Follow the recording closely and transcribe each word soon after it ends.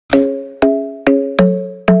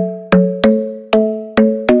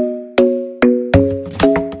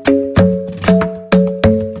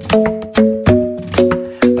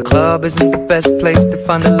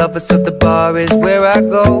find a lover, so the bar is where I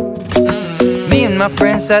go. Me and my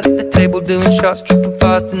friends sat at the table doing shots, tripping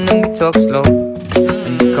fast, and then we talk slow.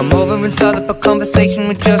 And you come over and start up a conversation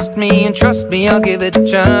with just me, and trust me, I'll give it a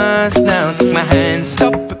chance. Now take my hand,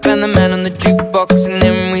 stop it, and the man on the jukebox, and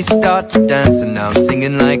then we start to dance. And now I'm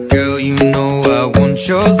singing like, girl, you know I want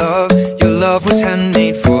your love. Your love was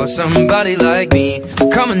handmade for somebody like me.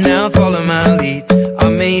 Come on now, follow my lead. I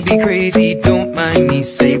may be crazy, don't mind me.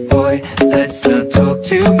 Say, boy, let's not talk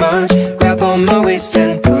too much. Grab on my waist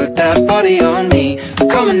and put that body on me.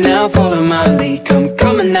 Come on now, follow my lead.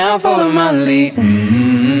 Come on now, follow my lead.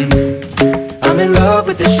 I'm in love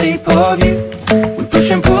with the shape of you. We push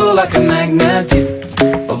and pull like a magnet do.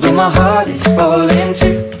 Although my heart is falling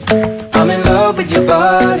too. I'm in love with your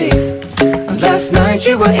body. And last night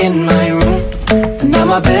you were in my room, and now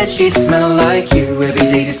my bedsheets smell like you. Every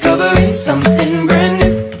day discovering something brand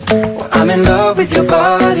new. Well, I'm in love with your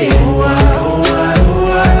body.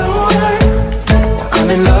 I'm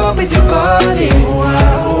in love with your body.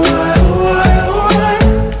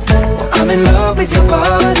 I'm in love with your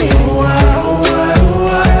body.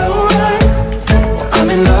 I'm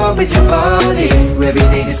in love with your body. Every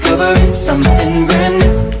day discovering something brand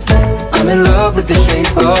new. I'm in love with the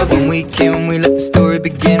shape of you. When we came, we let the story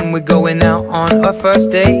begin. We're going out on our first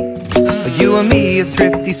date. You and me are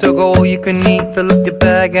thrifty, so go all you can eat. Fill up your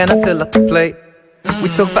bag and I fill up the plate. We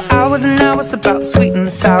talk for hours and hours about the sweet and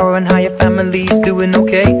the sour, and how your family's doing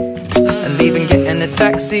okay. And leaving, getting a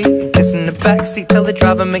taxi, kissing the backseat, tell the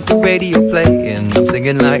driver make the radio play. And I'm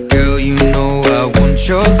singing like, girl, you know I want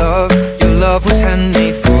your love. Your love was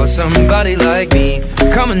handmade for somebody like me.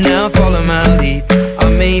 Come on now, follow my lead. I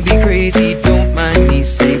may be crazy, don't mind me.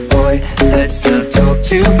 Say, boy, let's not talk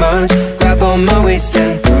too much. Grab on my waist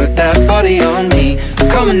and put that body on me.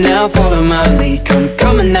 Come on now, follow my lead.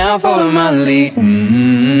 Come on now, follow my lead.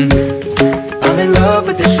 I'm in love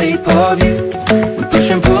with the shape of you. We push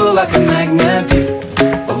and pull like a magnet do.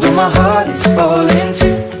 Although my heart is falling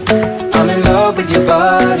too. I'm in love with your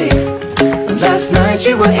body. Last night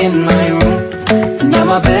you were in my room, and now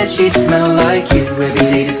my bedsheets smell like you. Every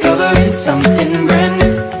day discovering something brand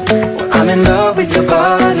new. Well, I'm in love with your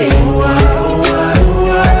body.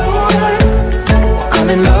 I'm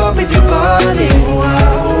in love with your body.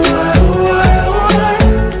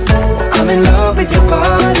 I'm in love with your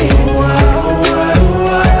body.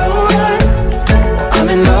 I'm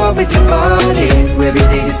in love with your body. Every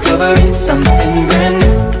day discovering something brand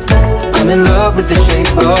new. I'm in love with the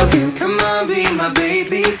shape of you. Come on, be my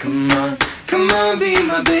baby, come on. Come on, be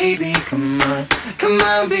my baby, come on. Come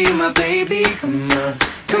on, be my baby, come on.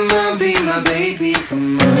 Come on, be my baby,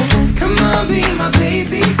 come on. Come on, be my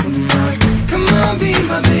baby, come on. Come on, be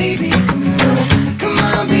my baby, come on. Come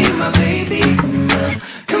on, be my baby, come on.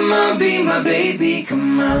 Come on, be my baby,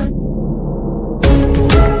 come on.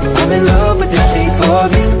 I'm in love with the shape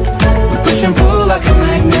of you. We push and pull like a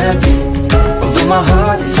magnet do. Although my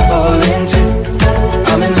heart is falling too.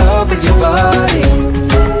 I'm in love with your body.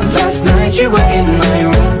 Last night you were in my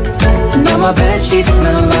room, and now my bedsheets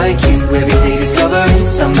smell like you. Every day discovering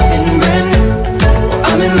something brand new.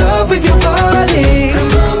 I'm in love with your body.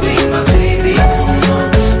 Come on, be my baby. Come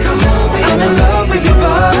on, come on, be I'm in love with your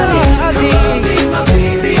body. Come on, be my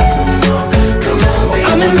baby. Come on, come on, be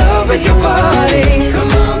I'm in love with your body.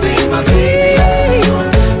 Come on, be my baby.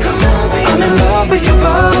 Come on, be I'm in love with your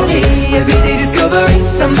body. Every day discovering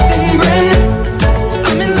something brand new.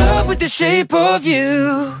 I'm in love with the shape of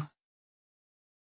you.